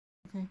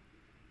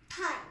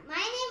My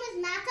name is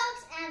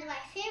Mattox and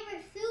my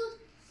favorite food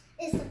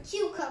is the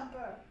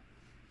cucumber.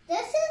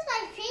 This is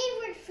my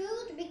favorite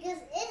food because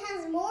it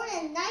has more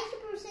than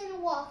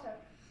 90% water.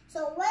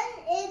 So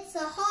when it's a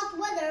hot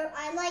weather,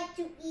 I like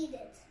to eat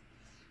it.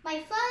 My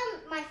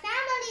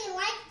family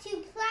like to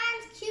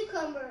plant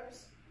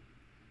cucumbers.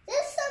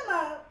 This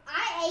summer,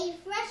 I ate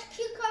fresh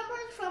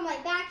cucumbers from my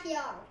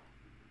backyard.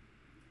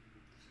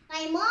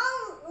 My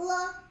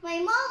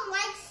mom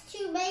likes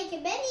to make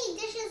many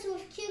dishes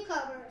with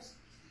cucumbers.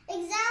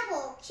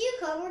 Example,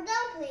 cucumber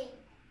dumpling,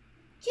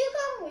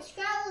 cucumber with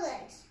scrambled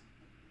eggs,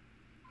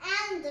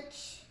 and the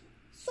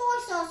soy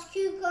sauce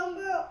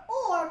cucumber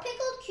or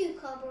pickled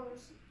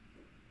cucumbers.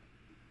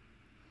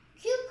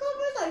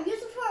 Cucumbers are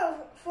used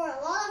for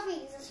a lot of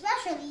things,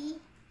 especially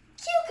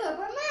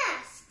cucumber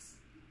masks,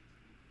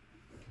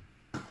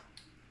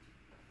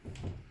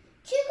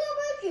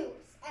 cucumber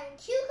juice, and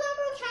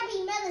cucumber can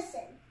be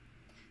medicine.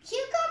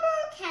 Cucumber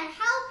can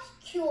help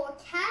cure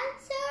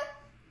cancer,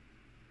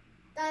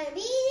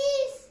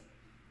 diabetes,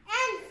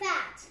 and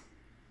fat.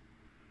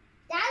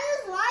 That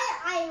is why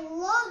I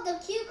love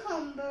the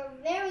cucumber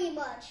very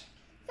much.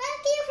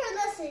 Thank you for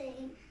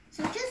listening.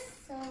 So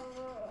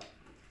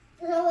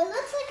it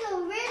looks like a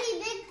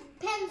really big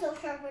pencil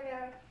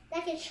sharpener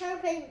that can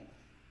sharpen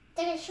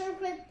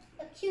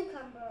a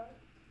cucumber.